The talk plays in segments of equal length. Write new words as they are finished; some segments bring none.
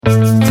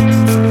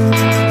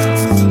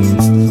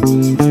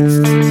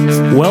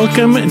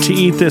Welcome to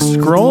Eat This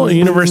Scroll, a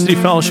University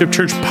Fellowship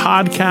Church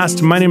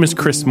podcast. My name is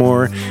Chris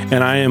Moore,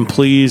 and I am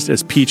pleased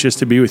as peaches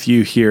to be with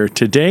you here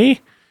today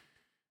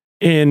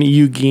in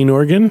Eugene,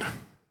 Oregon.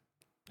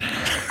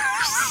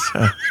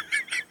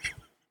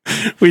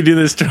 We do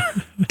this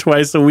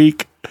twice a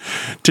week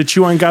to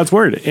chew on God's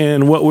Word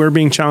and what we're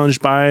being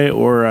challenged by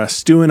or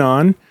stewing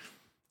on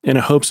in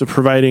hopes of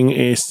providing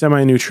a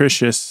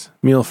semi-nutritious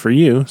meal for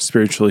you,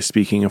 spiritually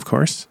speaking, of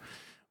course.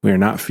 We are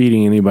not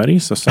feeding anybody,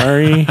 so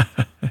sorry.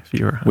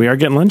 We are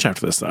getting lunch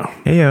after this, though.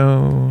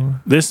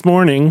 Heyo. This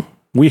morning,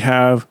 we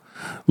have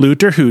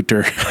Luther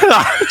Hooter.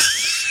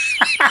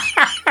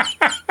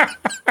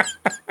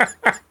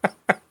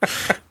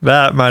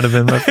 That might have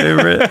been my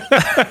favorite.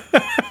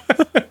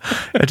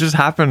 It just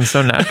happened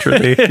so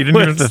naturally. You didn't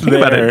even have to think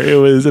about it. It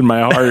was in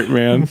my heart,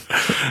 man.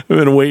 I've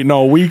been waiting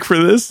all week for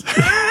this.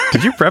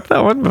 Did you prep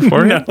that one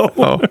before? No.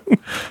 Oh.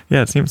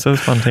 Yeah, it seemed so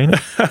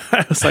spontaneous.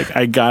 I was like,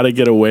 I gotta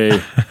get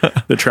away.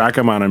 The track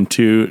I'm on, I'm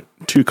too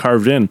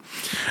carved in.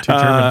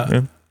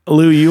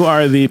 Lou, you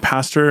are the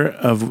pastor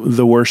of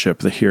the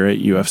worship here at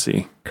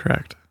UFC.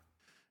 Correct.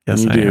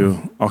 Yes, and you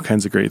do all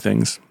kinds of great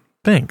things.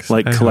 Thanks.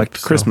 Like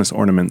collect Christmas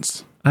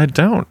ornaments. I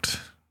don't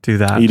do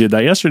that. You did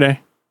that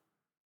yesterday.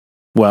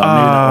 Well, maybe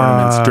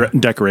not ornaments,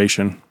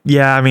 decoration.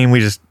 Yeah, I mean,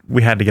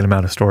 we had to get them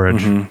out of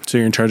storage. Mm-hmm. So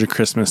you're in charge of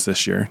Christmas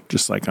this year,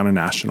 just like on a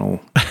national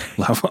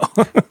level.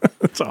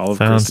 It's all of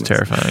Sounds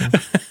Christmas. Terrifying.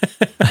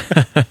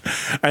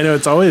 I know,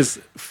 it's always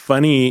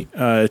funny.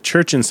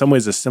 Church in some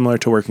ways is similar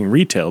to working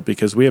retail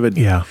because we have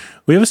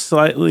a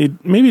slightly,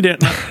 maybe in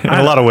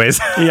a lot of ways.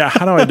 Yeah.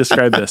 How do I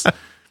describe this?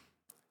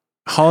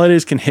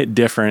 Holidays can hit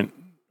different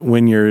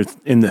when you're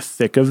in the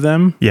thick of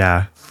them.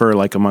 Yeah. For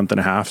like a month and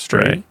a half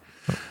straight. Right.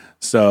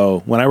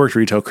 So when I worked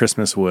retail,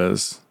 Christmas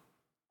was,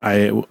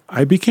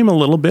 I became a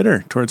little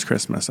bitter towards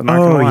Christmas. I'm not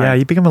gonna lie. Yeah,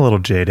 you become a little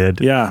jaded.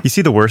 Yeah. You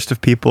see the worst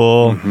of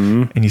people,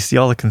 and you see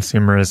all the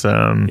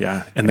consumerism.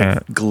 Yeah, and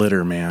the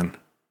glitter, man.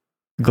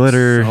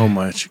 Glitter. So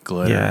much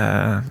glitter.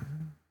 Yeah.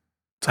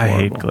 I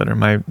hate glitter.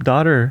 My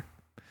daughter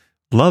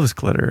loves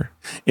glitter.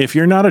 If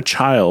you're not a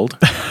child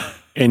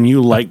and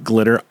you like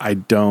glitter, I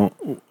don't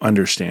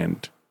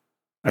understand.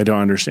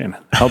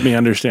 Help me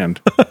understand.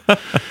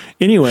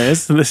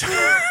 Anyways,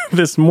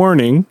 this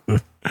morning, we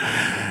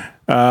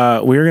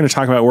are going to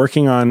talk about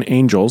working on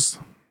angels.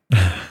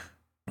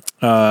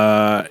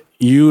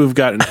 You have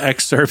got an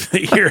excerpt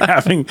that you're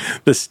having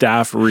the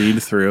staff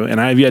read through, and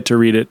I have yet to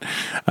read it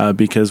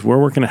because we're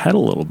working ahead a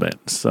little bit.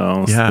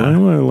 So,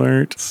 Spoiler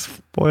alert.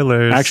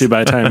 Spoilers. Actually,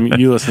 by the time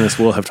you listen to this,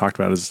 we'll have talked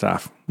about it as a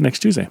staff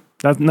next Tuesday.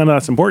 None of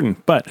that's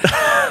important, but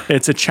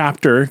it's a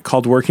chapter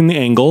called Working the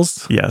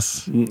Angles.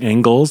 Yes.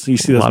 Angles. You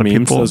see those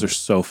memes? Those are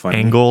so funny.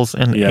 Angles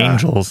and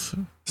angels.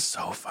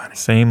 So funny.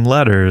 Same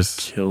letters.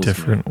 Kills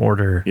different me.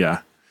 order.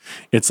 Yeah.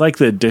 It's like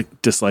the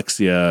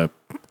dyslexia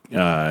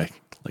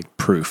like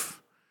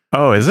proof.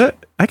 Oh, is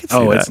it? I could see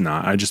that. Oh, it's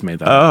not. I just made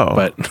that up.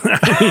 But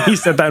he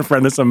said that in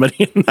front of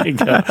somebody and they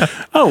go,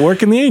 oh,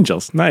 Working the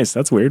Angels. Nice.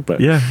 That's weird. But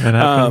yeah, it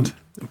happened.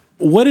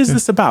 What is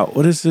this about?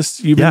 What is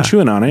this? You've been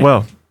chewing on it.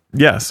 Well,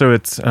 yeah. So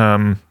it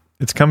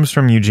comes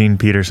from Eugene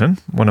Peterson,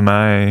 one of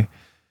my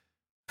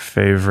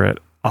favorite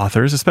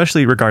authors,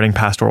 especially regarding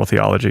pastoral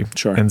theology.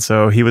 Sure. And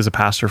so he was a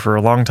pastor for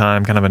a long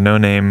time, kind of a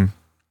no-name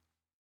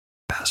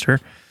pastor.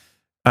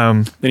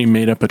 Then he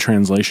made up a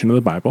translation of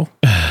the Bible.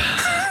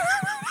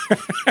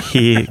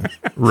 He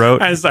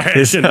wrote his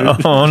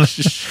own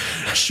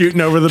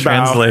shooting over the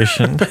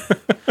translation.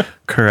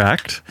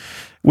 Correct.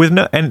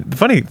 And the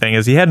funny thing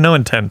is he had no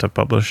intent of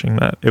publishing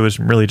that. It was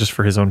really just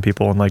for his own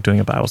people and like doing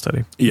a Bible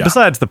study. Yeah.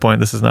 Besides the point,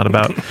 this is not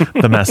about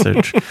the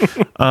message.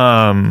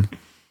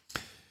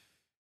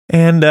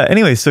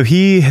 Anyway, so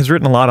he has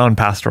written a lot on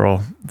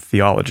pastoral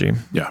theology.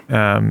 Yeah.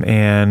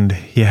 And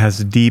he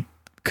has deep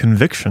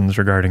convictions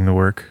regarding the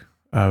work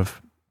of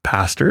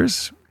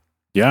pastors.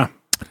 Yeah.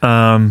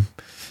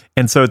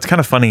 And so it's kind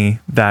of funny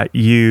that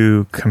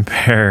you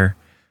compare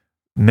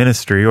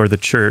ministry or the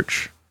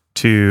church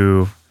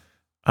to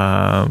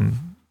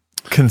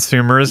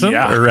consumerism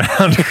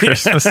around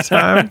Christmas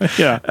time.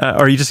 Yeah.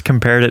 Or you just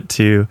compared it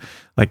to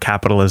like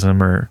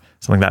capitalism or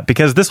something like that.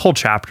 Because this whole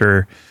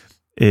chapter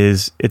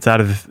it's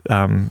out of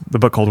the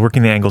book called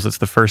Working the Angles. It's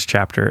the first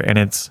chapter, and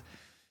it's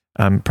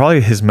probably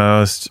his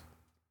most,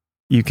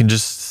 you can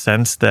just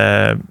sense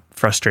the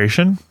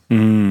frustration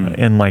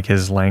in like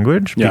his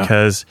language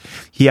because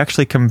he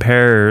actually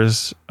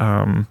compares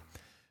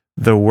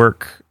the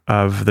work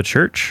of the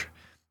church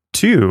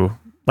to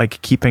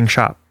like keeping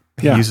shop.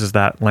 He uses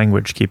that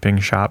language, keeping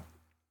shop.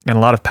 And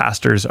a lot of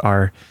pastors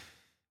are,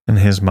 in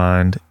his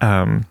mind,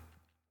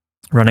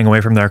 running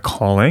away from their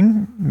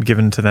calling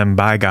given to them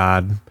by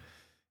God.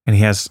 And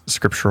he has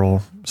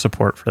scriptural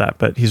support for that.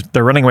 But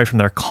they're running away from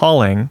their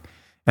calling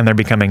and they're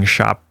becoming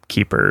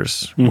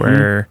shopkeepers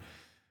where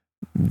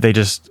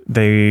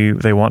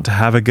they want to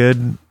have a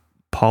good,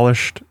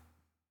 polished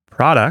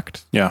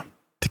product to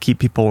keep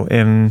people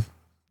in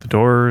the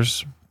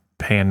doors,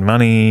 paying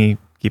money,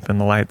 keeping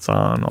the lights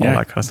on, all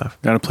that kind of stuff.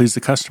 Got to please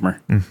the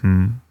customer.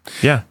 Mm-hmm.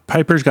 Yeah.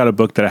 Piper's got a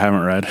book that I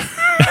haven't read.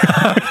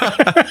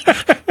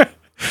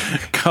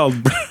 called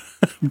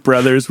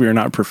Brothers, We Are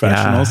Not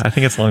Professionals. Yeah, I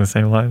think it's along the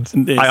same lines.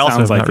 I also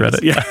have not read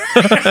it. Yeah.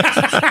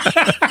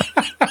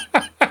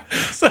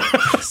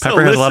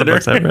 Pepper has a lot of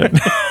books I've read.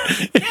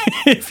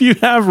 If you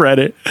have read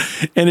it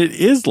and it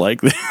is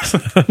like this,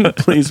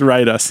 please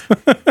write us.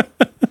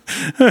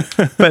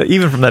 But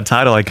even from that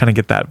title, I kind of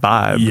get that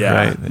vibe,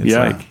 right? It's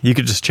like you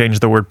could just change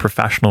the word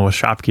professional with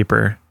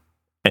shopkeeper.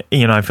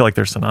 I feel like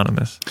they're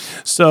synonymous.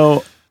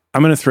 So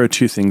I'm going to throw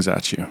two things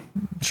at you.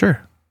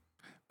 Sure.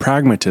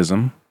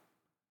 Pragmatism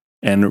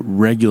and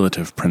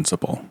regulative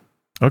principle.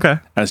 Okay.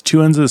 As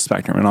two ends of the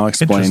spectrum, and I'll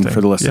explain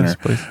for the listener.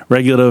 Yes,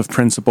 regulative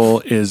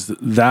principle is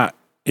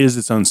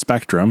its own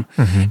spectrum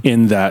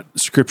in that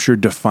Scripture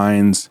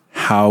defines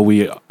how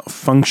we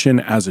function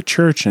as a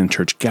church and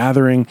church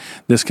gathering.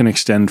 This can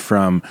extend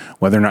from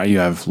whether or not you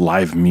have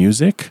live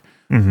music,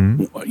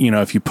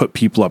 if you put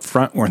people up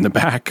front or in the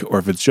back, or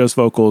if it's just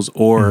vocals,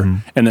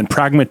 or and then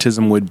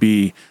pragmatism would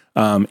be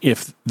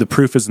if the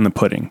proof is in the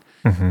pudding.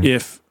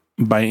 If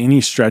by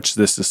any stretch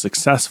this is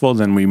successful,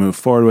 then we move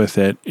forward with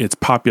it. It's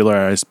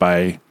popularized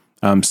by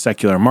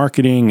secular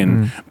marketing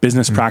and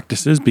business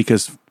practices,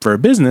 because for a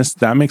business,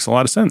 that makes a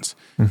lot of sense.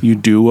 You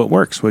do what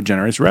works, what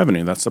generates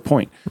revenue. That's the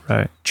point.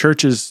 Right.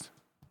 Churches,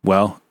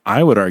 well,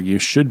 I would argue,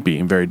 should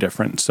be very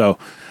different. So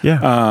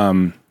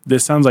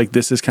this sounds like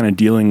this is kind of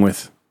dealing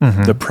with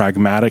the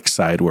pragmatic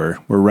side, where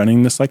we're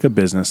running this like a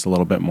business a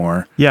little bit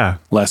more. Yeah.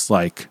 Less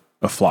like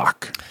a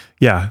flock.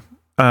 Yeah.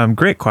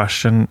 Great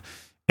question.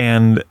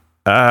 And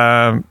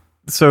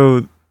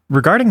so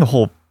regarding the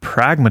whole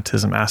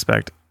pragmatism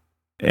aspect,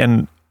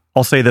 and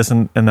I'll say this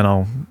and then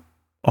I'll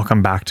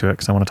come back to it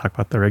because I want to talk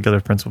about the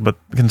regulative principle. But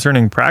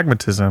concerning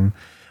pragmatism,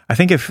 I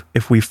think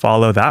if we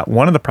follow that,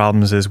 one of the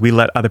problems is we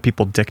let other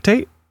people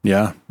dictate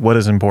what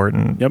is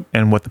important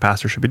and what the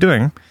pastor should be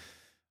doing,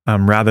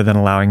 rather than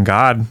allowing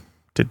God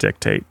to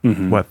dictate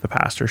what the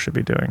pastor should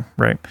be doing,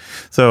 right?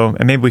 So,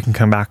 and maybe we can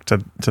come back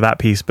to that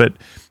piece, but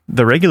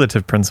the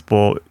regulative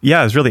principle,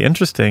 is really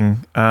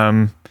interesting.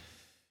 And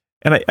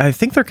I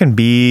think there can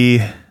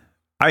be,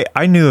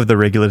 I knew of the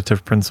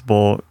regulative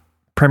principle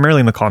primarily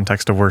in the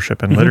context of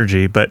worship and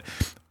liturgy, but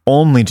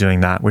only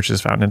doing that which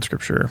is found in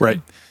Scripture.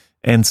 Right.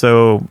 And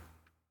so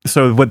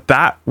what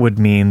that would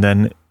mean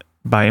then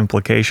by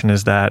implication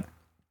is that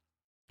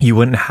you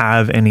wouldn't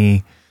have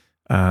any,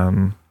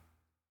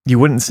 you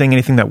wouldn't sing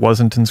anything that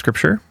wasn't in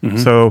Scripture.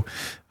 So,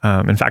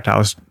 in fact, I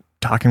was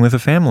talking with a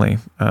family.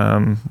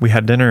 We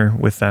had dinner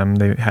with them.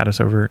 They had us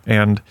over,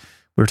 and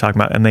we were talking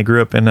about, and they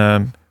grew up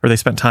they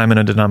spent time in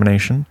a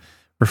denomination,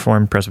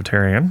 Reformed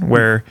Presbyterian,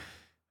 where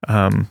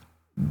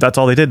that's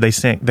all they did. They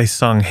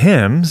sung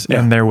hymns,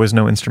 and there was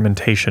no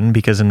instrumentation,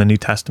 because in the New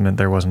Testament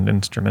there wasn't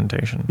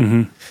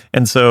instrumentation.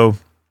 And so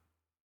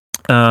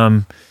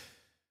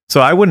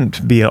I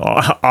wouldn't be,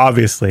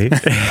 obviously,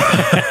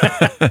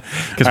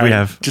 because we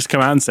have... Just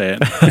come out and say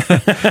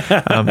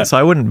it. So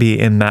I wouldn't be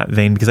in that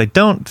vein, because I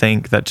don't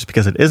think that just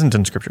because it isn't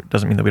in Scripture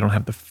doesn't mean that we don't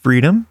have the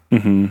freedom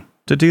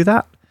to do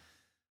that.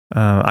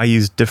 I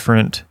use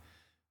different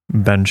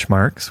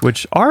benchmarks,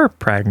 which are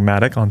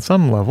pragmatic on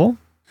some level.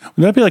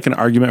 Would that be like an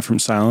argument from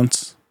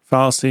silence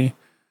fallacy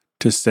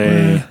to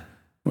say,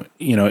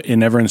 it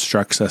never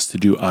instructs us to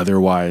do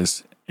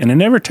otherwise, and it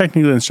never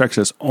technically instructs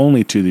us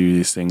only to do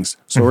these things.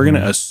 So we're going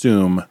to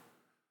assume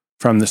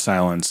from the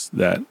silence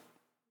that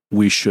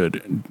we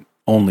should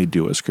only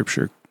do what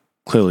Scripture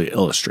clearly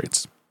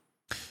illustrates.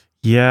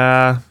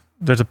 Yeah,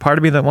 there's a part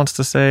of me that wants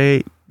to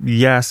say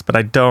yes, but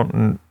I don't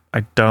know. I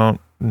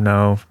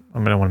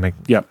don't want to make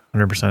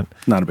 100%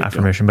 not a big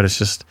affirmation, but it's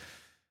just,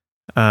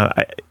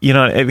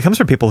 it comes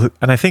from people who,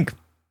 and I think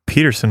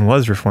Peterson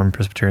was Reformed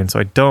Presbyterian, so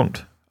I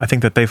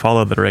think that they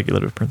follow the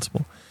regulative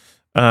principle.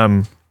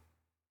 And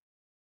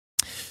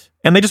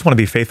they just want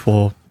to be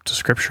faithful to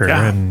Scripture.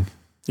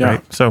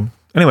 Right? So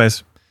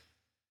anyways,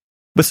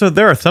 but so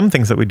there are some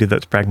things that we do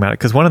that's pragmatic,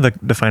 because one of the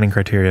defining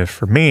criteria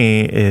for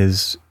me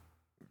is,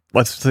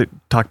 let's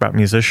talk about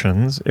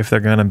musicians. If they're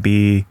going to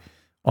be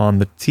on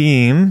the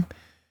team,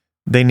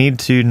 they need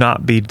to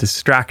not be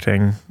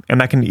distracting, and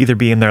that can either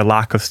be in their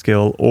lack of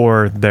skill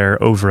or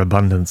their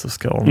overabundance of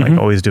skill, like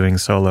always doing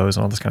solos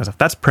and all this kind of stuff.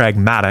 That's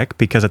pragmatic,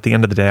 because at the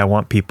end of the day, I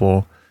want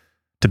people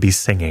to be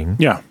singing.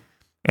 Yeah.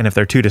 And if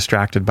they're too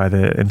distracted by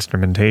the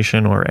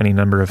instrumentation or any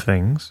number of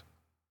things,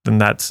 then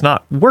that's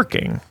not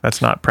working.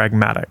 That's not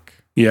pragmatic.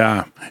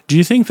 Yeah. Do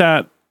you think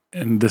that,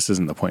 and this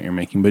isn't the point you're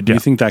making, but do you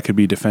think that could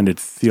be defended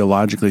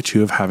theologically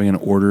too, of having an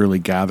orderly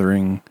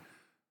gathering?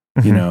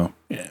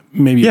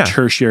 Maybe a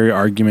tertiary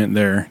argument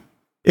there.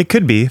 It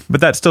could be,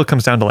 but that still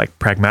comes down to like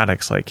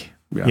pragmatics,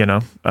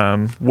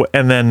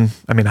 and then,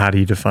 how do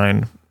you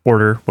define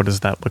order? What does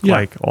that look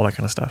like? All that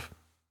kind of stuff.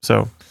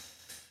 So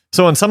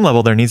on some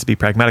level there needs to be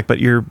pragmatic, but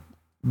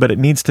it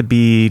needs to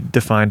be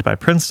defined by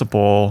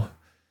principle,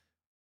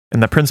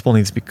 and that principle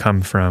needs to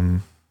come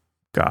from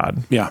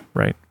God. Yeah.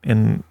 Right.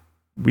 And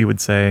we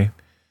would say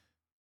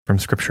from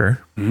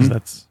Scripture, because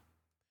that's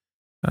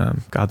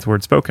God's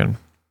word spoken.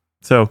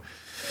 So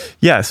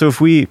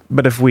if we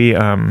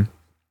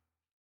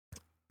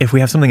if we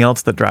have something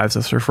else that drives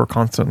us, or if we're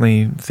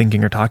constantly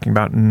thinking or talking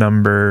about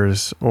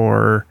numbers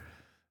or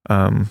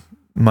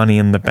money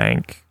in the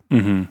bank,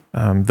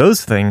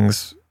 those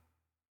things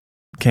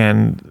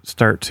can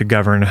start to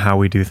govern how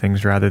we do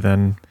things rather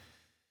than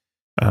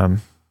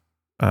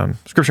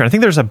Scripture. And I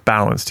think there's a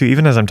balance too.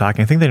 Even as I'm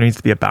talking, I think there needs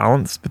to be a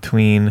balance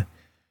between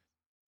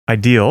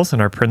ideals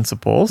and our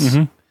principles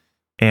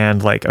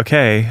and like,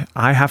 okay,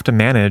 I have to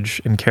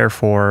manage and care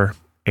for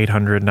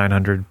 800,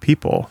 900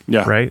 people,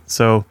 right?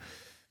 So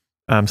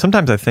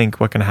sometimes I think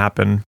what can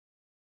happen,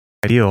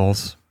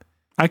 ideals.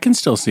 I can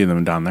still see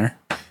them down there.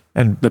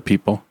 And the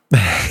people.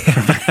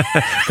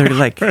 they're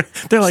like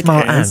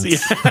small ants.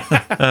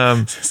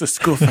 It's a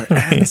school for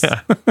ants.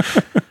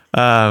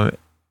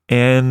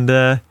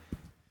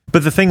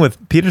 But the thing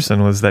with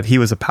Peterson was that he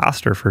was a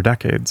pastor for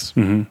decades.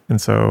 And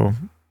so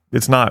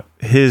it's not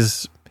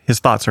his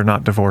thoughts are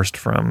not divorced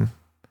from,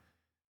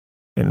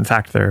 in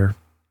fact, they're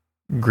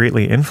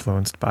greatly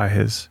influenced by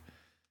his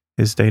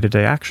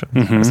day-to-day action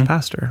as a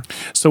pastor.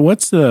 So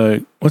what's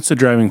the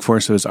driving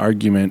force of his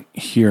argument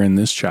here in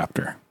this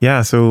chapter?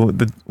 Yeah, so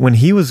when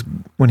he was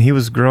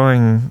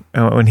growing,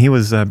 when he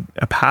was a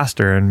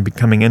pastor and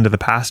becoming into the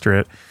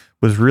pastorate,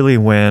 was really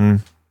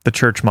when the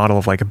church model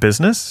of like a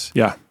business,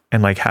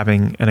 and like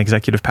having an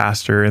executive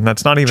pastor, and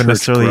that's not even church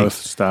necessarily growth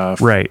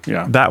stuff, right?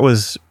 Yeah, that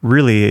was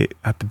really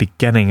at the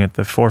beginning, at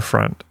the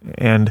forefront,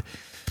 and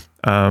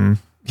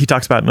he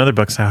talks about in other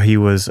books how he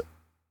was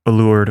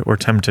allured or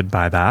tempted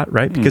by that,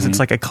 right? Because it's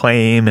like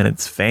acclaim and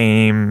it's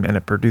fame and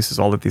it produces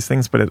all of these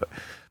things, but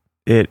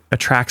it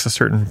attracts a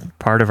certain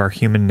part of our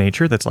human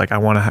nature that's like, I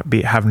want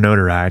to have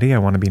notoriety. I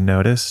want to be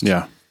noticed,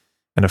 and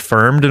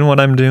affirmed in what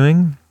I'm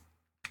doing.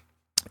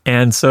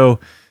 And so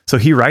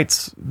he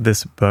writes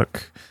this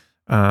book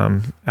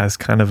as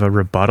kind of a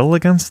rebuttal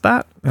against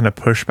that and a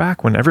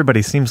pushback when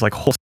everybody seems like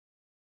whole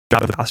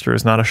job of the pastor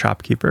is not a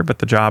shopkeeper, but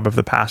the job of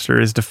the pastor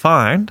is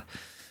defined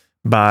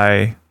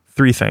by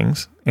three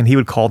things, and he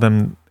would call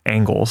them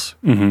angles.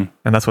 And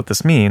that's what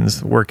this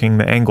means, working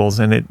the angles.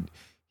 And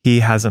he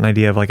has an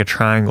idea of like a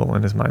triangle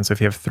in his mind. So if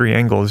you have three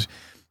angles,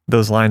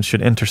 those lines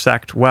should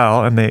intersect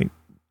well, and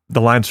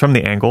the lines from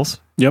the angles,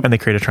 and they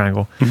create a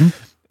triangle.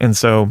 And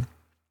so,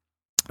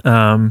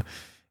 and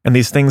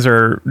these things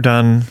are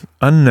done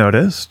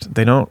unnoticed.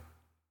 They don't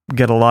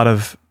get a lot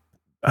of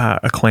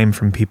acclaim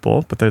from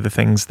people, but they're the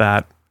things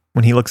that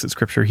when he looks at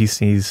Scripture, he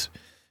sees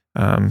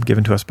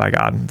given to us by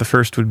God. The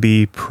first would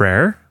be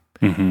prayer.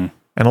 And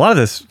a lot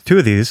of two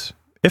of these,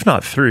 if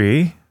not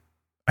three,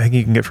 I think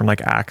you can get from like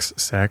Acts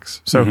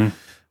 6. So,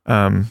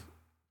 so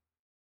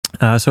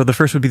the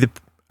first would be the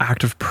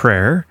act of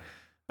prayer.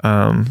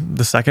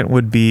 The second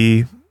would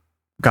be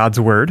God's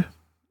word,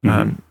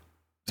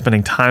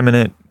 spending time in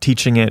it,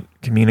 teaching it,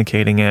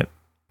 communicating it,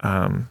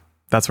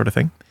 that sort of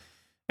thing.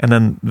 And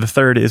then the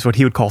third is what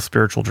he would call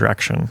spiritual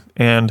direction.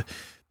 And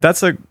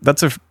that's a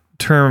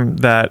term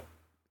that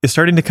is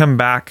starting to come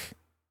back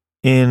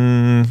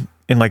in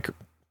like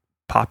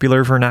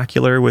popular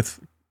vernacular with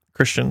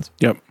Christians.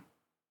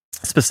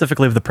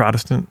 Specifically of the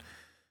Protestant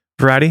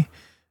variety.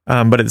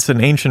 But it's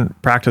an ancient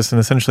practice, and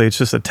essentially it's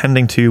just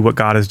attending to what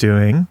God is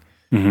doing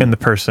in the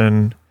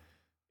person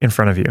in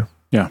front of you.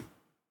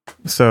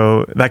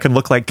 So that could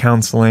look like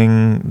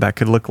counseling. That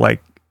could look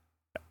like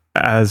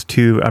as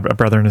a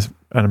brother and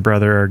a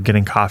brother are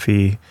getting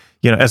coffee.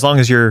 As long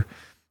as you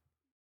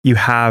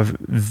have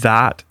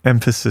that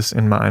emphasis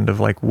in mind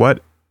of like,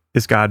 what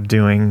is God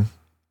doing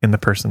in the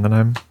person that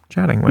I'm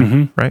chatting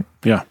with, right?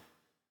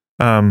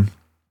 And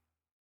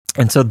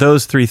so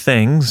those three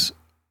things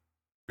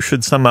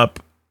should sum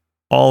up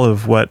all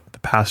of what the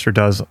pastor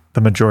does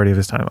the majority of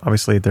his time.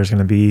 Obviously, there's going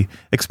to be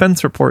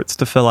expense reports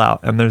to fill out,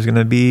 and there's going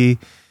to be,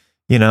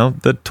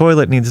 the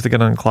toilet needs to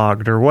get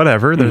unclogged or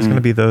whatever. There's going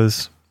to be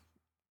those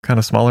kind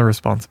of smaller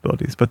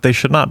responsibilities, but they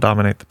should not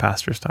dominate the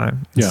pastor's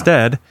time.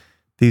 Instead,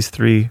 these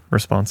three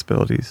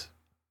responsibilities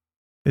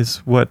is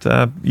what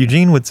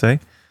Eugene would say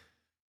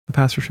the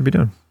pastor should be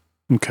doing.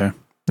 Okay.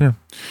 Yeah.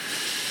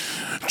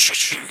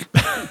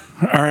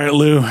 All right,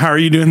 Lou, how are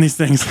you doing these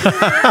things?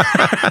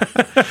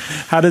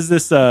 How does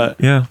this, out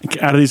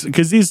of these,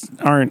 because these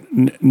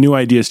aren't new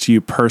ideas to you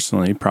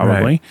personally,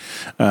 probably.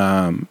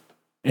 Right.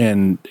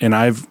 And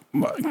I've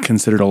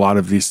considered a lot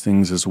of these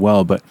things as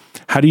well, but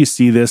how do you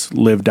see this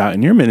lived out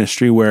in your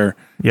ministry where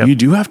you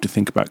do have to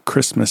think about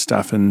Christmas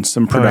stuff and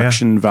some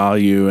production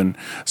value and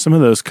some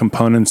of those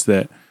components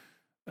that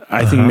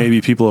I think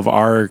maybe people of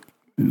our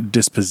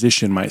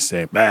disposition might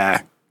say,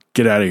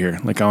 get out of here.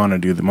 Like, I want to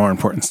do the more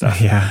important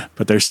stuff.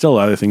 But there's still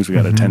other things we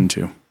got to tend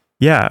to.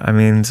 I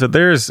mean, so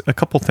there's a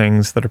couple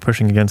things that are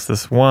pushing against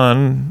this.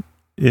 One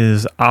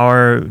is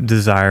our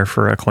desire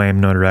for acclaim,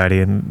 notoriety,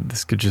 and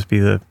this could just be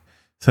the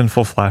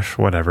sinful flesh,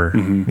 whatever,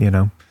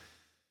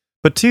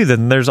 But two,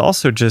 then there's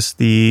also just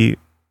the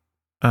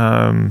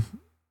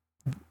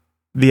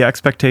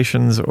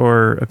expectations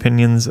or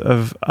opinions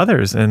of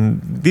others.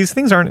 And these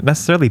things aren't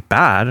necessarily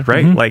bad,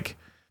 right? Like,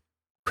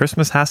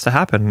 Christmas has to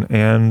happen,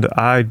 and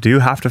I do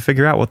have to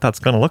figure out what that's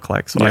going to look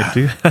like. So I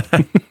do.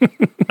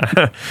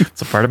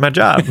 It's a part of my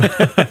job.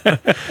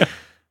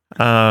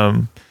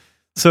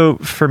 So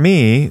for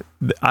me,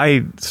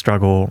 I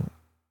struggle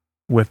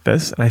with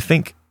this, and I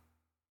think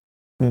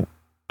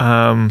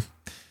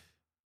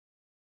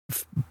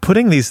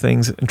putting these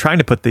things and trying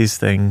to put these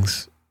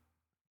things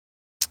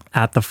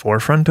at the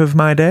forefront of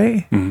my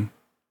day,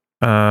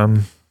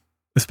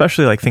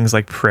 especially like things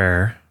like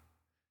prayer,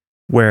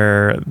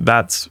 where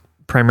that's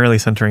primarily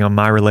centering on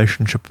my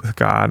relationship with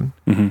God,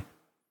 and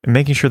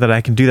making sure that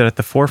I can do that at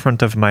the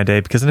forefront of my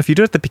day. Because then if you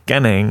do it at the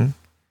beginning,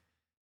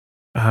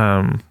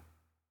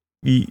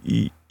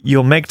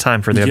 you'll make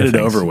time for the other things.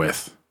 Get it over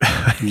with.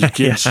 You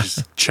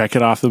just check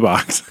it off the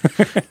box.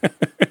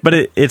 But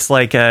it's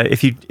like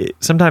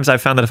sometimes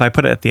I've found that if I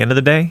put it at the end of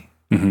the day,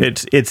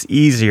 it's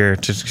easier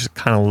to just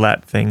kind of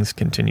let things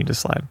continue to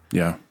slide.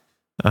 Yeah.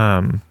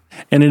 And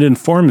it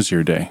informs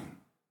your day.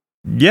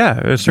 Yeah,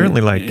 it's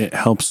certainly it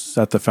helps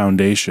set the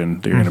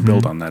foundation that you're going to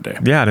build on that day.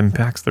 Yeah, it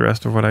impacts the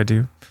rest of what I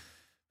do,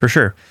 for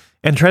sure.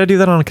 And try to do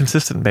that on a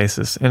consistent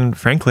basis. And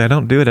frankly, I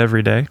don't do it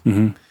every day,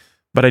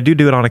 but I do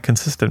it on a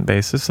consistent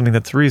basis, something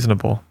that's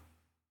reasonable.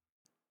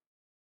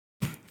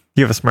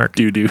 You have a smirk.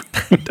 Do.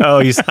 Oh,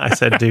 I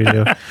said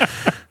do.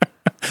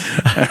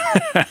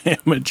 I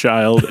am a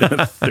child in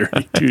a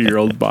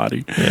 32-year-old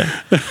body.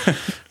 Yeah.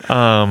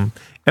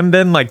 And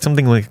then like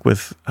something like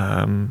with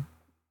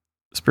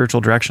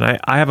spiritual direction,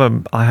 I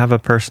have a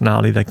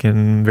personality that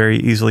can very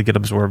easily get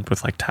absorbed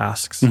with like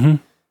tasks and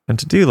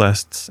to-do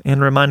lists,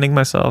 and reminding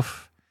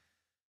myself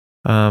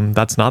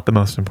that's not the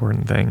most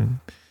important thing.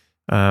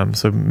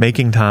 So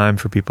making time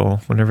for people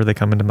whenever they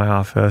come into my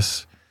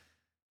office,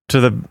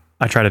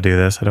 I try to do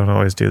this. I don't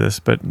always do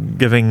this, but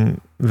giving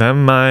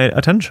them my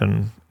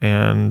attention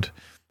and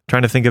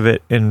trying to think of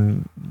it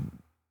in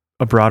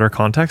a broader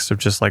context of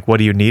just like, what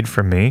do you need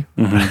from me?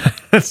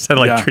 Instead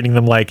of like treating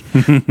them like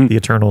the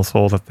eternal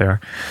soul that they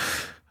are.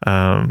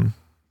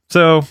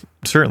 So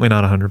certainly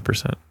not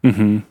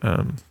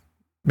 100%.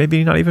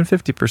 Maybe not even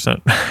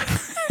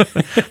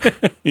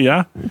 50%.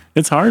 Yeah,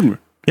 it's hard.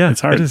 Yeah,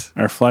 it's hard. It is.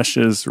 Our flesh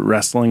is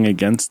wrestling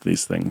against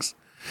these things.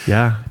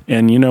 Yeah.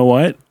 And you know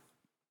what?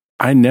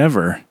 I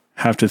never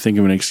have to think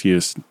of an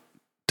excuse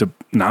to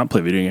not play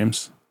video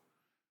games.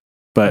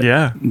 But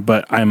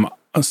I'm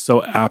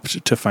so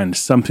apt to find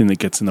something that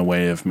gets in the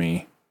way of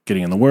me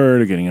getting in the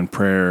Word or getting in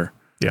prayer.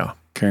 Yeah.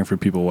 Caring for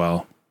people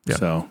well. Yeah.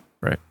 So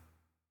right.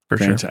 For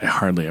sure. I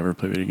hardly ever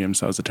play video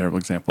games. That was a terrible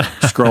example.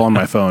 Scroll on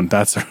my phone.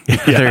 That's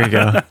there you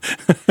go.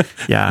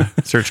 Yeah.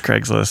 Search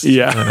Craigslist.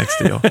 Yeah. The next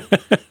deal.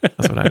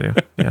 That's what I do.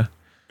 Yeah.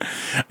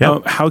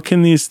 Yep. How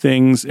can these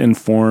things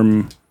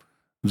inform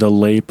the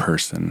lay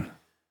person?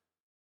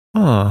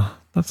 Oh,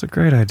 that's a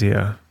great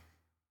idea.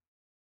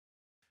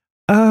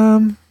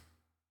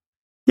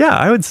 Yeah,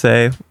 I would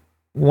say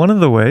one of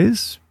the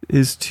ways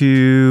is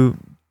to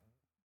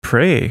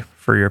pray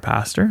for your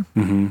pastor.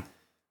 That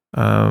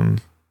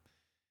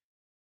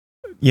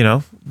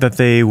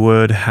they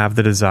would have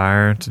the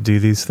desire to do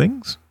these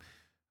things.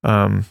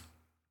 I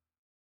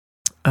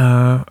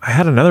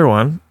had another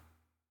one,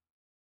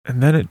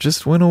 and then it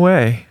just went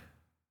away.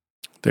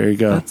 There you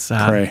go. That's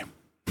sad.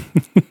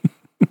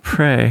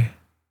 Pray.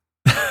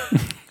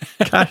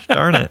 Gosh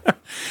darn it.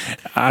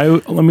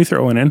 Let me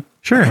throw one in.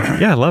 Sure.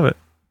 Yeah, I love it.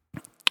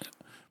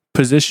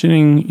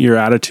 Positioning your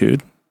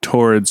attitude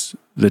towards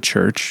the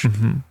church,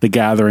 the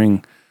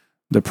gathering,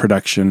 the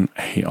production.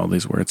 I hate all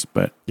these words,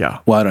 but I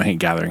don't hate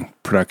gathering,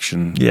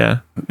 production. Yeah,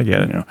 I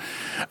get it.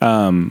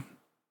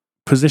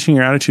 Positioning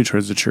your attitude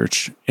towards the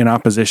church in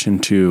opposition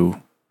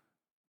to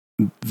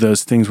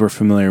those things we're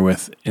familiar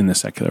with in the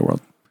secular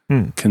world.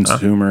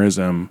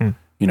 Consumerism,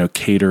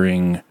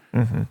 catering,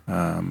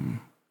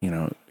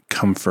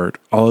 comfort,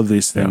 all of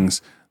these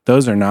things.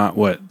 Those are not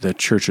what the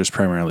church is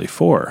primarily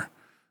for.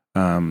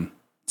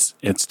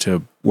 It's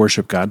to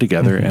worship God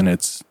together, and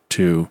it's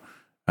to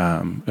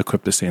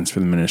equip the saints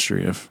for the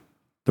ministry of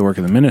the work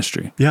of the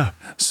ministry. Yeah.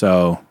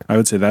 So I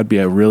would say that'd be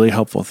a really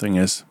helpful thing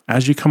is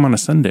as you come on a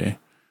Sunday,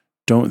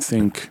 don't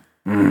think,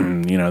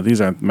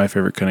 these are my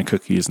favorite kind of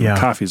cookies and the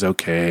coffee's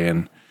okay.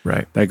 And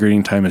that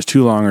greeting time is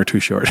too long or too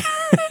short.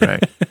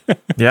 Right.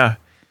 Yeah.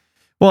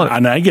 Well,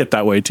 and I get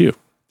that way too.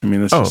 I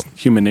mean, that's just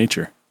human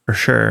nature. For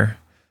sure.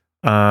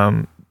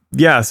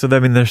 Yeah. So,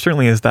 there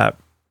certainly is that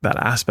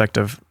aspect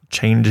of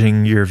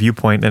changing your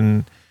viewpoint.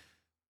 And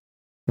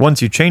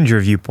once you change your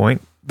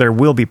viewpoint, there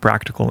will be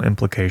practical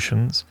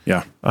implications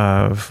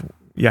of,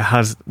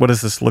 what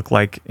does this look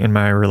like in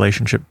my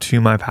relationship to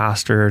my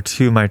pastor,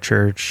 to my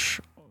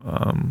church,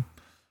 all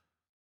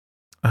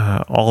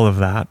of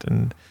that.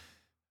 And,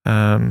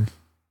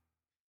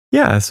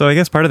 so I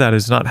guess part of that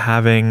is not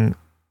having,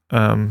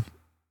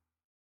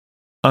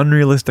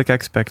 unrealistic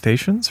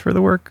expectations for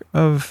the work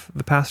of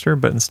the pastor,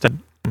 but instead,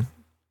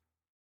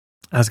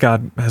 as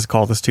God has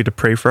called us to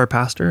pray for our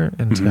pastor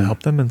and to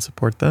help them and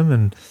support them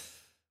and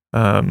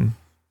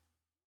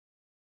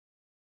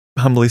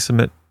humbly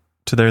submit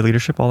to their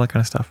leadership, all that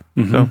kind of stuff.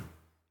 So,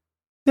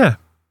 I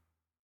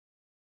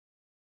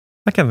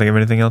can't think of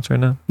anything else right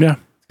now. Yeah.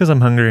 It's because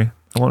I'm hungry.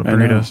 I want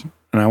burritos.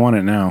 And I want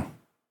it now.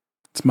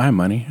 It's my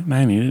money, and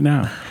I need it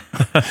now.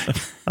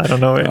 I don't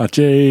know.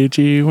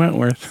 J.G.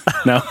 Wentworth.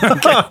 No.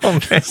 Okay. Oh,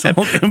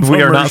 man.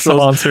 We are not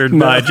sponsored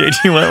by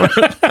J.G.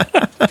 Wentworth.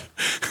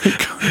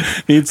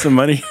 Need some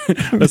money?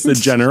 That's the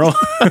General.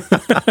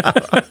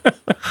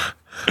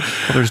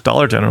 Well, there's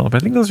Dollar General,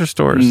 but I think those are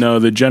stores. No,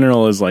 the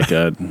General is like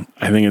I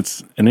think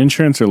it's an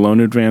insurance or loan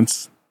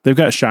advance. They've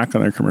got Shaq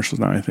on their commercials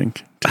now, I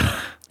think.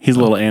 He's a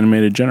little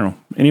animated general.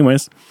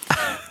 Anyways,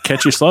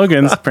 catchy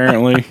slogans,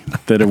 apparently,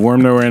 that have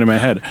wormed their way into my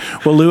head.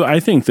 Well, Lou, I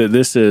think that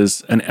this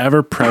is an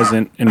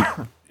ever-present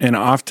and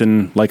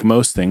often, like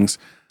most things,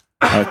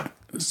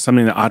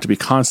 something that ought to be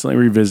constantly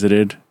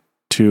revisited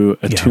to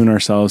attune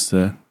ourselves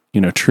to,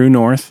 true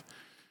north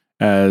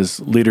as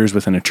leaders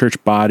within a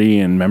church body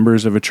and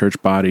members of a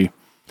church body.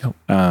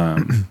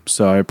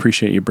 So I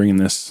appreciate you bringing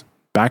this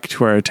back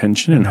to our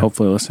attention, and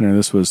hopefully, listener,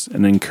 this was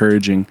an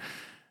encouraging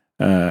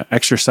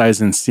exercise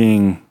in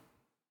seeing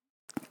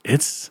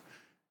it's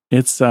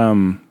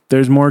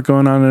there's more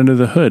going on under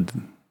the hood,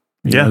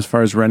 you know, as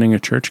far as running a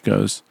church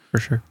goes, for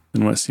sure,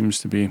 than what seems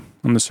to be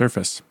on the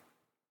surface.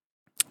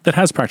 That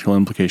has practical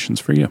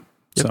implications for you.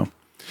 Yep. So,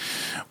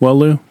 well,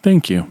 Lou,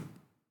 thank you.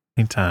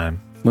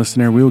 Anytime,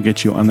 listener. We will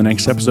get you on the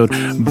next episode.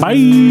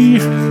 Bye.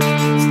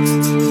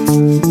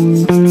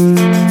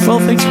 Well,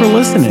 thanks for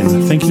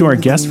listening. Thank you to our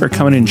guests for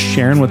coming and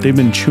sharing what they've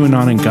been chewing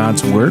on in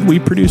God's Word. We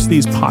produce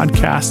these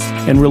podcasts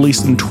and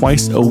release them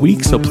twice a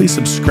week, so please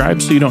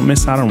subscribe so you don't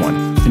miss out on one.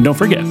 And don't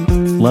forget,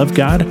 love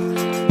God,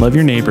 love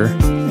your neighbor,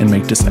 and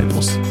make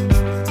disciples.